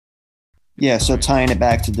Yeah, so tying it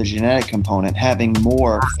back to the genetic component, having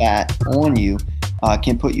more fat on you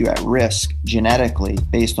can put you at risk genetically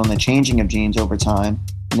based on the changing of genes over time,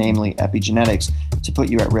 namely epigenetics, to put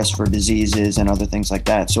you at risk for diseases and other things like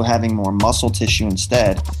that. So having more muscle tissue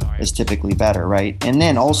instead is typically better, right? And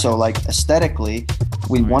then also, like, aesthetically,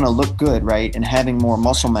 we want to look good, right? And having more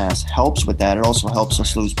muscle mass helps with that. It also helps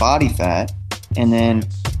us lose body fat. And then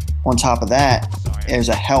on top of that, there's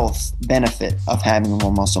a health benefit of having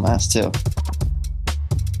more muscle mass too.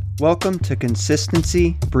 Welcome to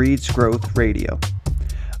Consistency Breeds Growth Radio.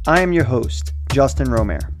 I am your host, Justin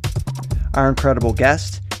Romare. Our incredible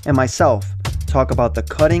guest and myself talk about the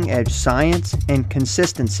cutting-edge science and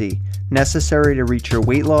consistency necessary to reach your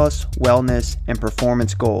weight loss, wellness, and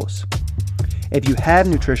performance goals. If you have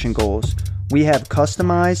nutrition goals, we have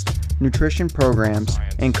customized nutrition programs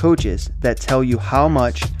and coaches that tell you how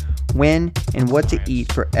much, when, and what to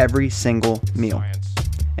eat for every single meal.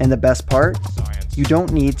 And the best part? You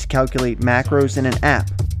don't need to calculate macros in an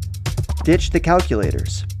app. Ditch the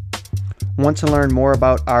calculators. Want to learn more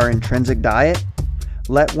about our intrinsic diet?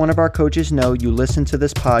 Let one of our coaches know you listen to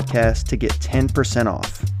this podcast to get 10%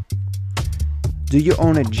 off. Do you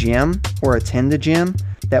own a gym or attend a gym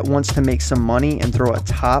that wants to make some money and throw a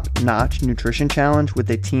top-notch nutrition challenge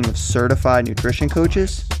with a team of certified nutrition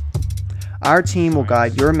coaches? Our team will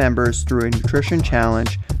guide your members through a nutrition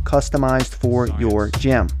challenge customized for your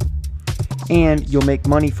gym. And you'll make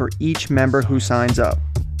money for each member who signs up.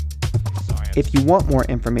 If you want more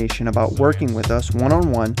information about working with us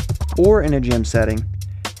one-on-one or in a gym setting,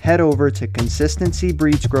 head over to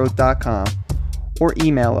consistencybreedsgrowth.com or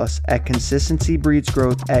email us at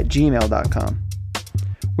consistencybreedsgrowth@gmail.com.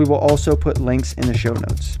 We will also put links in the show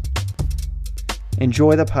notes.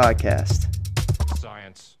 Enjoy the podcast.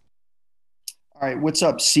 Science. All right, what's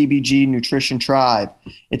up, CBG Nutrition Tribe?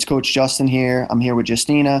 It's Coach Justin here. I'm here with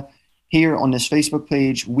Justina. Here on this Facebook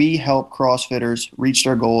page, we help CrossFitters reach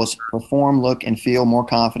their goals, perform, look, and feel more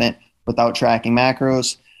confident without tracking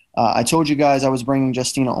macros. I told you guys I was bringing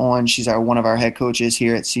Justina on. She's one of our head coaches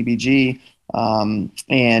here at CBG. And,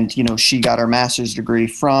 she got her master's degree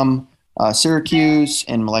from Syracuse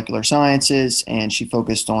in molecular sciences, and she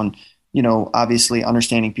focused on, obviously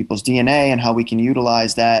understanding people's DNA and how we can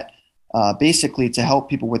utilize that basically to help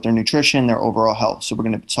people with their nutrition, their overall health. So we're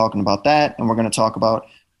going to be talking about that, and we're going to talk about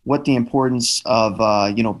what the importance of,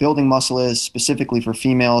 building muscle is specifically for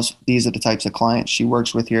females. These are the types of clients she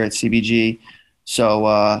works with here at CBG. So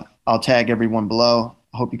I'll tag everyone below.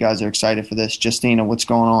 I hope you guys are excited for this. Justina, what's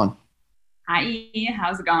going on? Hi,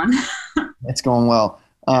 how's it going? It's going well.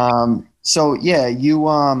 So yeah,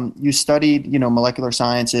 you studied, molecular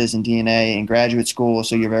sciences and DNA in graduate school.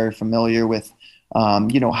 So you're very familiar with,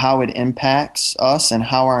 how it impacts us and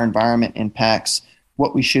how our environment impacts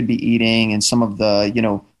what we should be eating and some of the,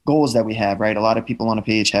 goals that we have, right? A lot of people on a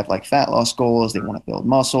page have like fat loss goals. They want to build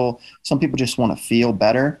muscle. Some people just want to feel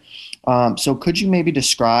better. So could you maybe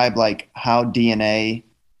describe like how DNA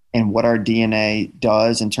and what our DNA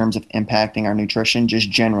does in terms of impacting our nutrition just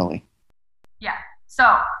generally? Yeah.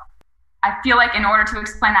 So I feel like in order to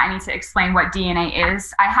explain that, I need to explain what DNA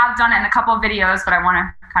is. I have done it in a couple of videos, but I want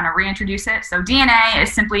to kind of reintroduce it. So DNA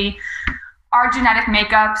is simply our genetic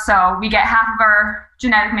makeup. So we get half of our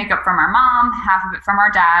genetic makeup from our mom, half of it from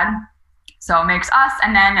our dad. So it makes us,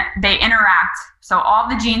 and then they interact. So all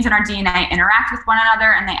the genes in our DNA interact with one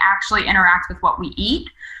another, and they actually interact with what we eat.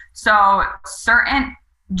 So certain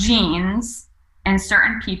genes in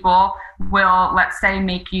certain people will, let's say,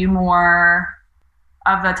 make you more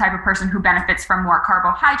of the type of person who benefits from more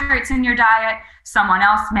carbohydrates in your diet. Someone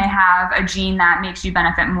else may have a gene that makes you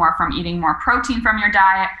benefit more from eating more protein from your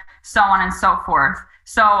diet, so on and so forth.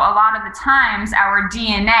 So a lot of the times our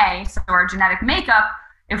DNA, so our genetic makeup,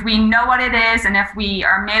 if we know what it is and if we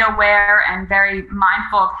are made aware and very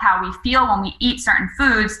mindful of how we feel when we eat certain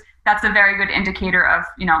foods, that's a very good indicator of,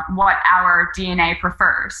 what our DNA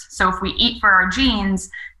prefers. So if we eat for our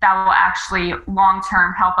genes, that will actually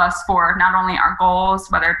long-term help us for not only our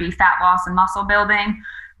goals, whether it be fat loss and muscle building,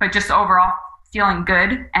 but just overall feeling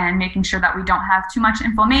good and making sure that we don't have too much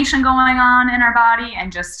inflammation going on in our body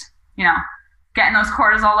and just, getting those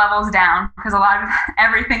cortisol levels down, because a lot of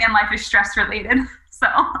everything in life is stress related. So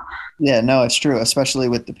yeah, no, it's true, especially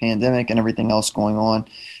with the pandemic and everything else going on.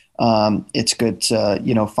 It's good to,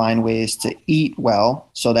 find ways to eat well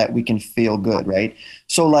so that we can feel good, right?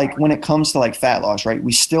 So like when it comes to like fat loss, right,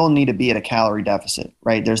 we still need to be at a calorie deficit,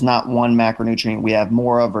 right? There's not one macronutrient we have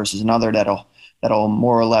more of versus another that'll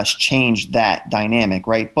more or less change that dynamic,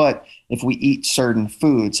 right? But if we eat certain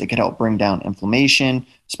foods, it could help bring down inflammation,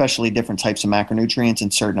 especially different types of macronutrients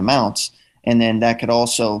in certain amounts. And then that could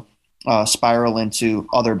also spiral into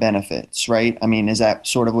other benefits, right? I mean, is that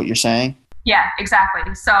sort of what you're saying? Yeah,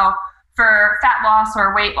 exactly. So for fat loss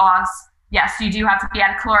or weight loss, yes, you do have to be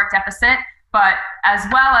at a caloric deficit, but as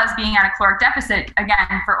well as being at a caloric deficit,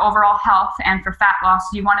 again, for overall health and for fat loss,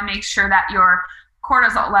 you want to make sure that your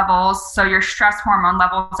cortisol levels, so your stress hormone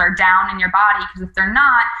levels, are down in your body, because if they're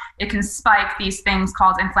not, it can spike these things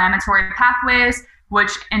called inflammatory pathways,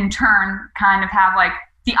 which in turn kind of have like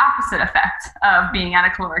the opposite effect of being at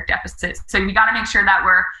a caloric deficit. So we got to make sure that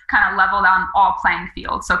we're kind of leveled on all playing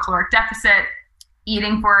fields. So caloric deficit,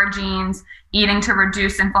 eating for our genes, eating to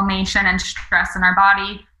reduce inflammation and stress in our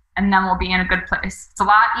body, and then we'll be in a good place. It's a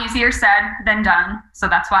lot easier said than done. So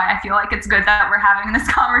that's why I feel like it's good that we're having this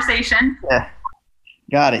conversation. Yeah.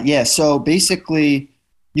 Got it. Yeah. So basically,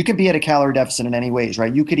 you could be at a calorie deficit in any ways,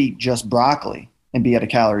 right? You could eat just broccoli and be at a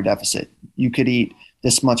calorie deficit. You could eat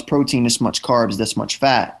this much protein, this much carbs, this much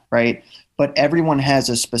fat, right? But everyone has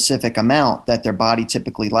a specific amount that their body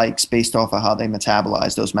typically likes based off of how they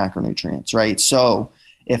metabolize those macronutrients, right? So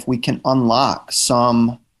if we can unlock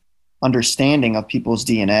some understanding of people's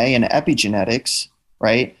DNA and epigenetics,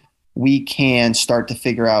 right, we can start to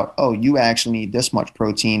figure out, oh, you actually need this much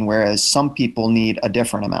protein, whereas some people need a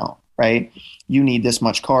different amount, right? You need this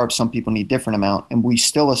much carbs, some people need different amount, and we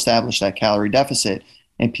still establish that calorie deficit,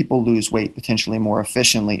 and people lose weight potentially more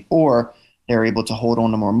efficiently, or they're able to hold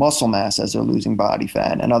on to more muscle mass as they're losing body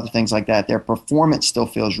fat and other things like that. Their performance still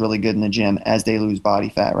feels really good in the gym as they lose body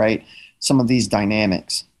fat, right? Some of these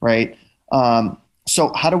dynamics, right?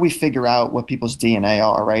 So how do we figure out what people's DNA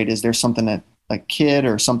are, right? Is there something that a kit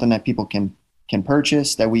or something that people can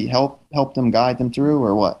purchase that we help them guide them through,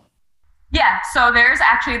 or what? Yeah, so there's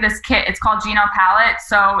actually this kit. It's called GenoPalette.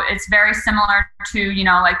 So it's very similar to,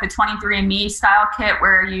 like the 23andMe style kit,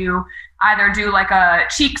 where you either do like a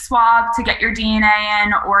cheek swab to get your DNA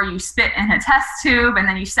in, or you spit in a test tube and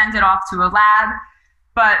then you send it off to a lab.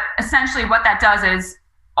 But essentially what that does is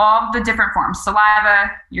all the different forms,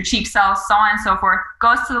 saliva, your cheek cells, so on and so forth,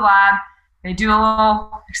 goes to the lab. They do a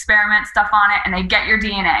little experiment stuff on it, and they get your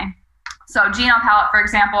DNA. So GenoPalette, for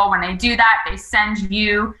example, when they do that, they send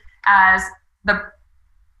you as the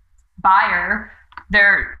buyer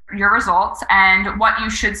your results, and what you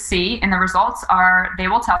should see in the results are, they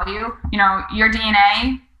will tell you, your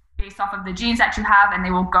DNA based off of the genes that you have, and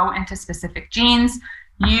they will go into specific genes.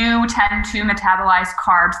 You tend to metabolize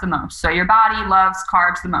carbs the most. So your body loves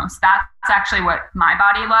carbs the most. That's actually what my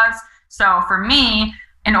body loves. So for me,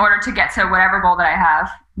 in order to get to whatever goal that I have,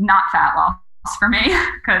 not fat loss for me,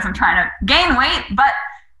 because I'm trying to gain weight, but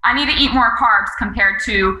I need to eat more carbs compared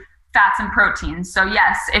to fats and proteins. So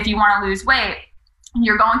yes, if you want to lose weight,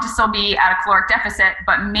 you're going to still be at a caloric deficit,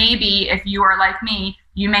 but maybe if you are like me,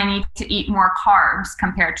 you may need to eat more carbs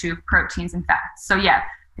compared to proteins and fats. So yeah.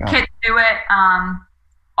 Kids do it.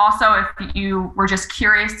 Also, if you were just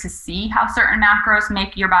curious to see how certain macros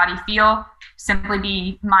make your body feel, simply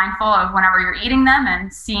be mindful of whenever you're eating them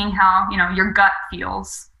and seeing how, your gut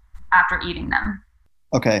feels after eating them.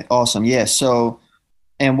 Okay, awesome. Yeah. So,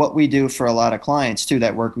 and what we do for a lot of clients too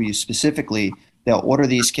that work with you specifically, they'll order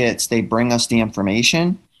these kits, they bring us the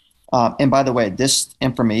information. And by the way, this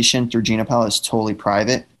information through GenoPalette is totally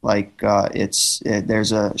private. Like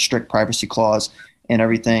there's a strict privacy clause and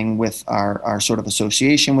everything with our sort of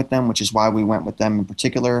association with them, which is why we went with them in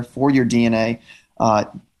particular for your DNA.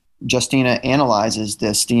 Justina analyzes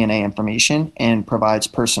this DNA information and provides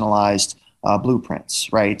personalized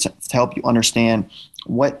blueprints, right? To help you understand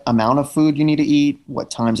what amount of food you need to eat, what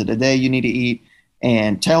times of the day you need to eat,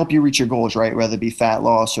 and to help you reach your goals, right? Whether it be fat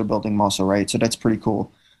loss or building muscle, right? So that's pretty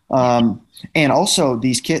cool. And also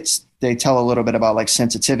these kits, they tell a little bit about like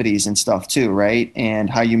sensitivities and stuff too, right? And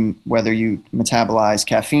how whether you metabolize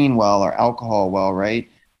caffeine well or alcohol well, right?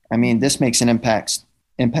 I mean, this makes an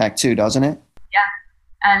impact too, doesn't it? Yeah.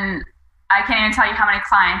 And I can't even tell you how many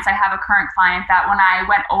clients, I have a current client that when I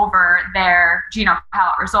went over their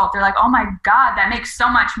GenoPalette result, they're like, oh my God, that makes so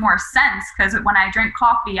much more sense. Because when I drink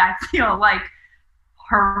coffee, I feel like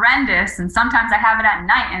horrendous. And sometimes I have it at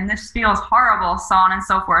night and this feels horrible, so on and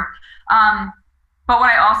so forth. But what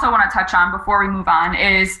I also want to touch on before we move on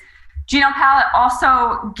is GenoPalette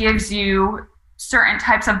also gives you certain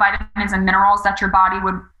types of vitamins and minerals that your body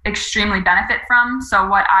would extremely benefit from. So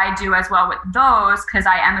what I do as well with those, because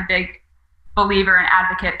I am a big believer and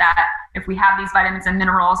advocate that if we have these vitamins and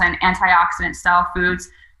minerals and antioxidant style foods,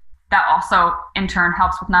 that also in turn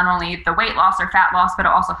helps with not only the weight loss or fat loss, but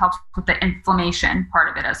it also helps with the inflammation part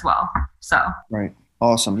of it as well. So right.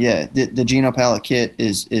 Awesome. Yeah. The GenoPalette kit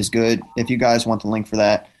is good. If you guys want the link for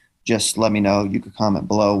that, just let me know. You could comment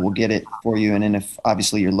below. We'll get it for you. And then if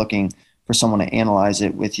obviously you're looking for someone to analyze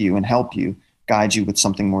it with you and help you guide you with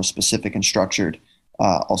something more specific and structured,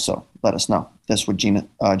 also let us know. That's what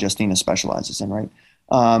Justina specializes in, right?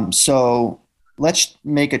 So let's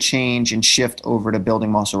make a change and shift over to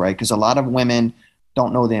building muscle, right? Because a lot of women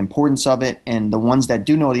don't know the importance of it. And the ones that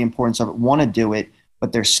do know the importance of it want to do it,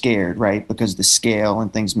 but they're scared, right? Because the scale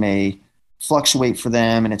and things may fluctuate for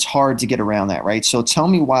them and it's hard to get around that, right? So tell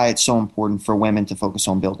me why it's so important for women to focus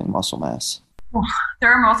on building muscle mass.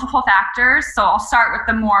 There are multiple factors. So I'll start with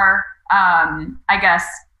the more, I guess,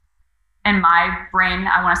 in my brain,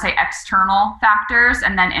 I want to say external factors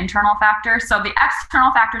and then internal factors. So the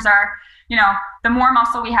external factors are, the more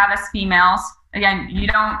muscle we have as females, again,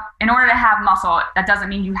 in order to have muscle, that doesn't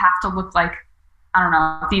mean you have to look like, I don't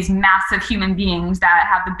know, these massive human beings that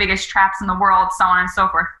have the biggest traps in the world, so on and so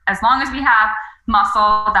forth. As long as we have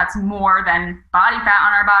muscle that's more than body fat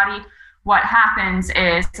on our body, what happens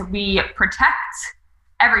is we protect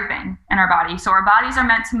everything in our body. So our bodies are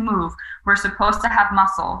meant to move. We're supposed to have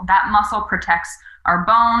muscle. That muscle protects our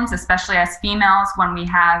bones, especially as females. When we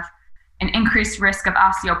have an increased risk of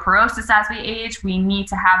osteoporosis as we age, we need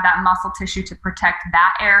to have that muscle tissue to protect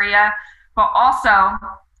that area. But also,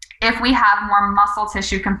 if we have more muscle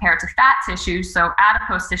tissue compared to fat tissue, so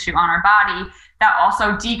adipose tissue on our body, that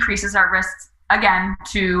also decreases our risk, again,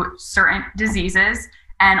 to certain diseases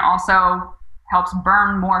and also helps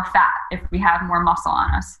burn more fat if we have more muscle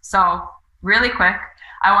on us. So really quick,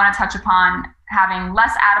 I want to touch upon having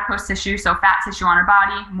less adipose tissue, so fat tissue on our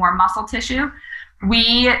body, more muscle tissue.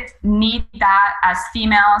 We need that as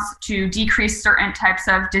females to decrease certain types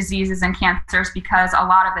of diseases and cancers, because a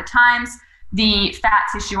lot of the times the fat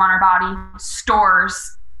tissue on our body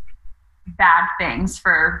stores bad things,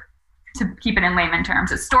 to keep it in layman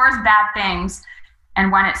terms. It stores bad things,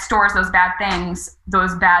 and when it stores those bad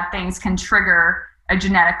things can trigger a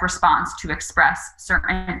genetic response to express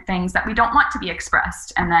certain things that we don't want to be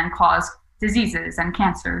expressed, and then cause diseases and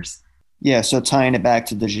cancers. Yeah, so tying it back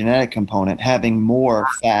to the genetic component, having more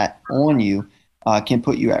fat on you can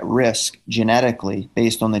put you at risk genetically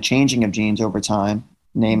based on the changing of genes over time,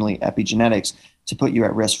 namely epigenetics, to put you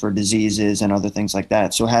at risk for diseases and other things like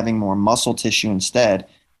that. So having more muscle tissue instead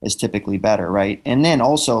is typically better, right? And then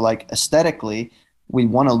also, like, aesthetically, we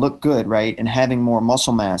want to look good, right? And having more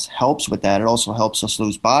muscle mass helps with that. It also helps us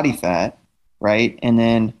lose body fat, right? And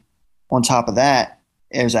then on top of that,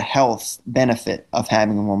 there's a health benefit of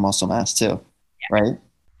having more muscle mass too, right?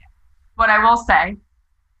 What I will say,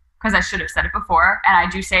 because I should have said it before, and I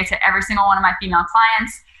do say to every single one of my female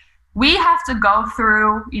clients, we have to go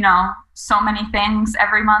through, so many things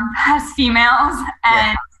every month as females.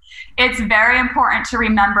 And it's very important to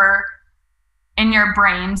remember in your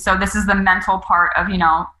brain. So this is the mental part of,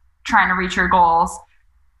 trying to reach your goals.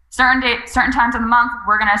 Certain times of the month,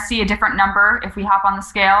 we're going to see a different number if we hop on the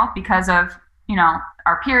scale because of,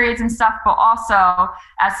 our periods and stuff. But also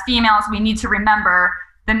as females, we need to remember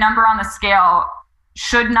the number on the scale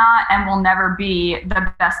should not and will never be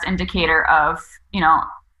the best indicator of,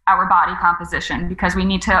 our body composition, because we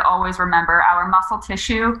need to always remember our muscle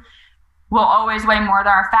tissue will always weigh more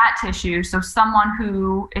than our fat tissue. So someone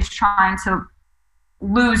who is trying to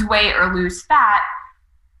lose weight or lose fat,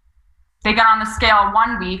 they get on the scale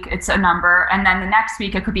 1 week, it's a number, and then the next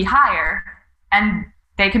week it could be higher. And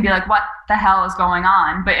they can be like, what the hell is going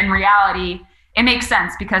on? But in reality, it makes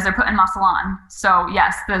sense because they're putting muscle on. So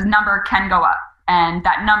yes, the number can go up, and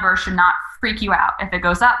that number should not freak you out if it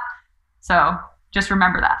goes up. So just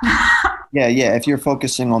remember that. Yeah. If you're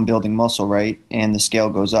focusing on building muscle, right, and the scale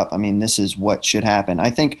goes up, I mean, this is what should happen. I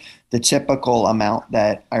think the typical amount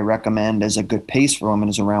that I recommend as a good pace for women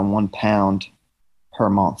is around 1 pound per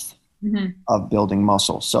month of building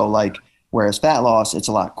muscle. So like, whereas fat loss, it's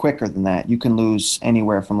a lot quicker than that. You can lose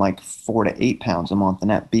anywhere from like 4 to 8 pounds a month,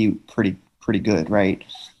 and that'd be pretty good, right?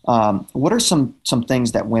 What are some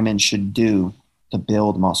things that women should do to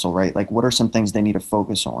build muscle, right? Like, what are some things they need to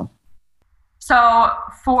focus on? So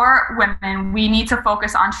for women, we need to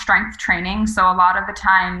focus on strength training. So a lot of the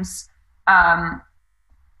times, not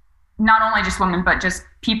only just women, but just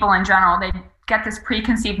people in general, they get this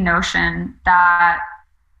preconceived notion that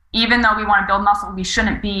even though we want to build muscle, we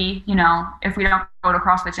shouldn't be, if we don't go to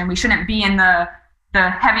CrossFit gym, we shouldn't be in the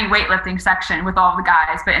heavy weightlifting section with all the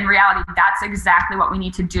guys. But in reality, that's exactly what we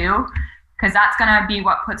need to do, because that's going to be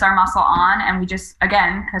what puts our muscle on. And we just,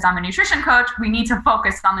 again, because I'm a nutrition coach, we need to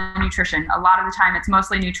focus on the nutrition. A lot of the time, it's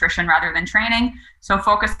mostly nutrition rather than training. So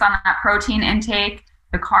focus on that protein intake,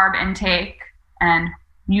 the carb intake, and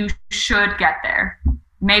you should get there.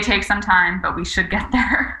 May take some time, but we should get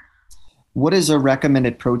there. What is a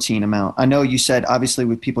recommended protein amount? I know you said obviously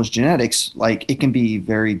with people's genetics, like it can be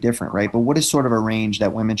very different, right? But what is sort of a range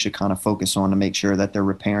that women should kind of focus on to make sure that they're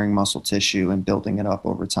repairing muscle tissue and building it up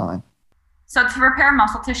over time? So to repair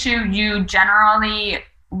muscle tissue, you generally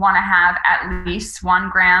want to have at least 1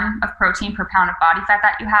 gram of protein per pound of body fat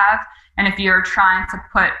that you have. And if you're trying to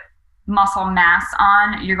put muscle mass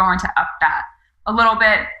on, you're going to up that. A little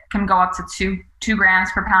bit can go up to 2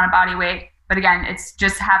 grams per pound of body weight. But again, it's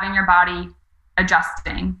just having your body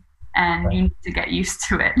adjusting, and you need to get used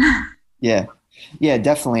to it. Yeah,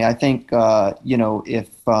 definitely. I think, if,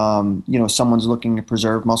 someone's looking to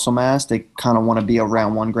preserve muscle mass, they kind of want to be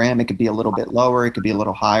around 1 gram. It could be a little bit lower. It could be a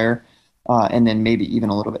little higher. And then maybe even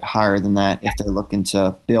a little bit higher than that if they're looking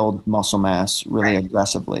to build muscle mass really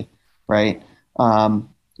aggressively, right? I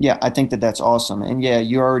think that's awesome. And yeah,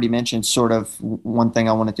 you already mentioned sort of one thing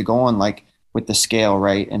I wanted to go on, like with the scale,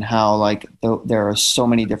 right? And how like there are so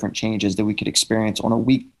many different changes that we could experience on a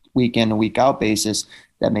week in and week out basis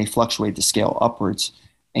that may fluctuate the scale upwards.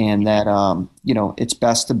 And that, it's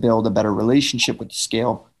best to build a better relationship with the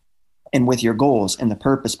scale and with your goals and the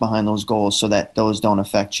purpose behind those goals so that those don't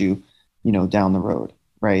affect you, down the road,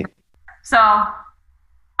 right? So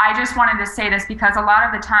I just wanted to say this because a lot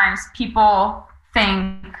of the times people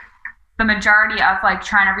think the majority of like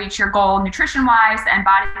trying to reach your goal nutrition wise and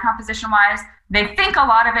body composition wise, they think a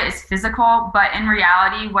lot of it is physical, but in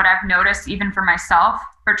reality, what I've noticed even for myself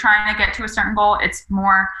for trying to get to a certain goal, it's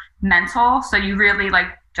more mental. So you really, like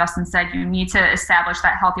Justin said, you need to establish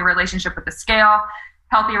that healthy relationship with the scale,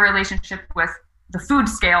 healthy relationship with the food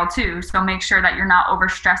scale too. So make sure that you're not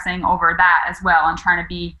overstressing over that as well and trying to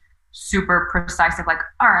be super precise of like,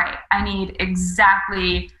 all right, I need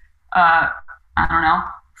exactly,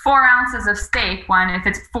 4 ounces of steak, when if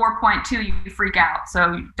it's 4.2, you freak out.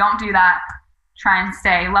 So don't do that. Try and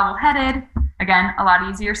stay level-headed. Again, a lot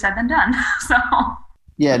easier said than done. So.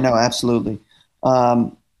 Yeah, no, absolutely.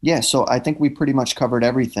 So I think we pretty much covered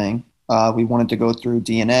everything. We wanted to go through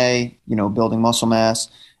DNA, building muscle mass,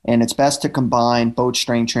 and it's best to combine both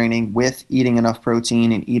strength training with eating enough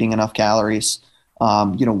protein and eating enough calories.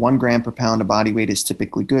 1 gram per pound of body weight is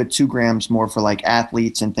typically good. 2 grams more for like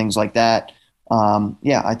athletes and things like that.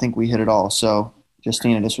 I think we hit it all. So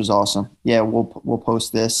Justina, this was awesome. Yeah, we'll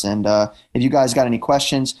post this. And if you guys got any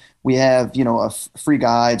questions, we have, free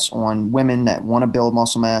guides on women that want to build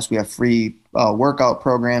muscle mass. We have free workout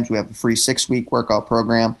programs. We have a free 6-week workout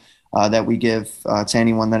program that we give to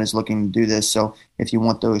anyone that is looking to do this. So if you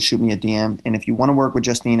want those, shoot me a DM. And if you want to work with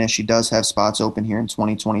Justina, she does have spots open here in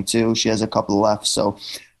 2022. She has a couple left. So,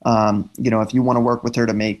 if you want to work with her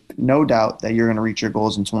to make no doubt that you're going to reach your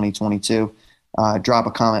goals in 2022, drop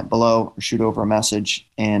a comment below or shoot over a message.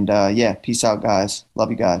 And peace out, guys.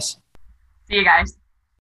 Love you guys. See you guys.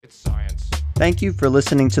 It's science. Thank you for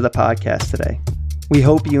listening to the podcast today. We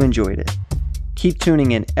hope you enjoyed it. Keep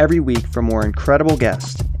tuning in every week for more incredible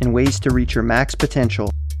guests and ways to reach your max potential,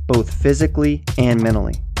 both physically and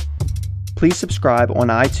mentally. Please subscribe on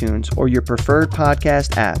iTunes or your preferred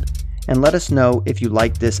podcast app and let us know if you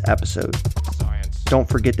liked this episode. Science. Don't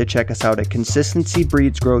forget to check us out at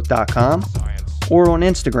consistencybreedsgrowth.com or on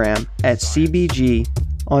Instagram at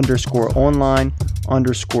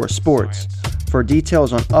CBG_online_sports for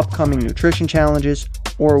details on upcoming nutrition challenges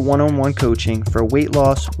or one-on-one coaching for weight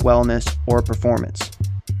loss, wellness, or performance.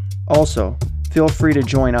 Also, feel free to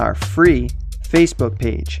join our free Facebook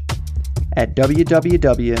page at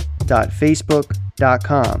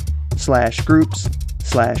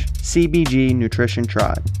www.facebook.com/groups/CBG Nutrition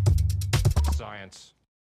Tribe.